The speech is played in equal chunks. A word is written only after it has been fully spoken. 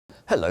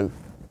Hello.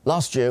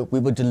 Last year we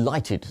were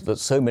delighted that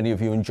so many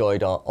of you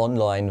enjoyed our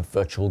online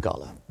virtual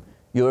gala.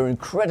 You were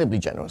incredibly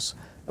generous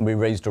and we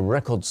raised a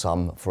record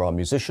sum for our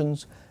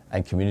musicians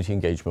and community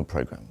engagement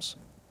programs.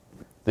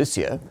 This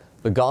year,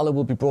 the gala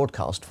will be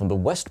broadcast from the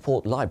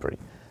Westport Library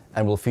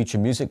and will feature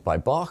music by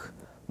Bach,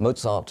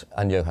 Mozart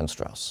and Johann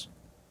Strauss.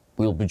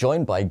 We will be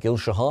joined by Gil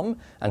Shaham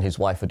and his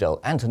wife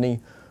Adele Anthony,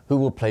 who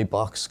will play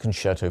Bach's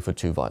Concerto for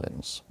Two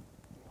Violins.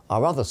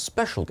 Our other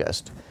special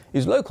guest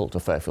is local to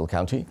Fairfield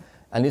County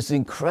and is the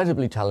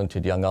incredibly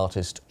talented young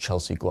artist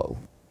Chelsea Guo.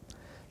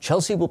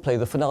 Chelsea will play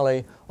the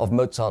finale of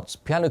Mozart's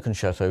Piano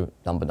Concerto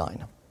No.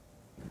 9.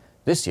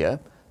 This year,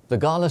 the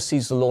gala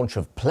sees the launch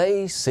of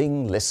Play,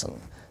 Sing, Listen,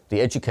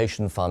 the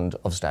education fund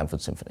of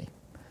Stamford Symphony.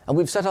 And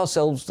we've set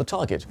ourselves the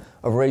target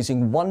of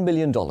raising $1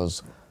 million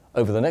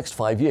over the next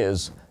 5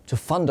 years to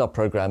fund our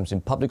programs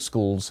in public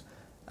schools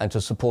and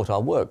to support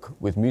our work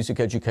with music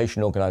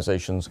education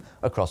organizations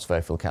across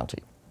Fairfield County.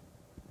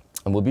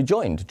 And we'll be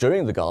joined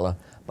during the gala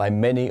by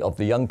many of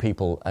the young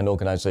people and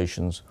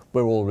organizations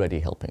we're already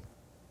helping.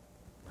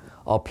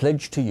 Our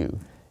pledge to you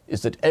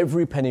is that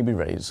every penny we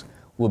raise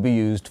will be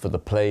used for the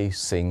Play,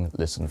 Sing,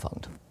 Listen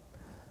Fund.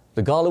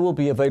 The gala will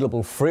be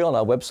available free on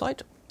our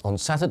website on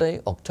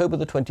Saturday, October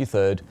the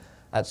 23rd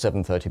at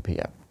 7:30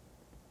 p.m.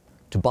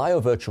 To buy a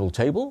virtual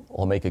table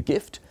or make a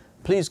gift,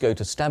 please go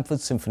to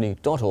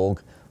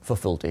stamfordsymphony.org for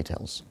full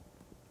details.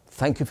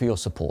 Thank you for your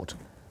support.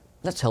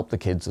 Let's help the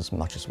kids as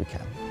much as we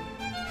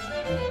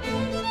can.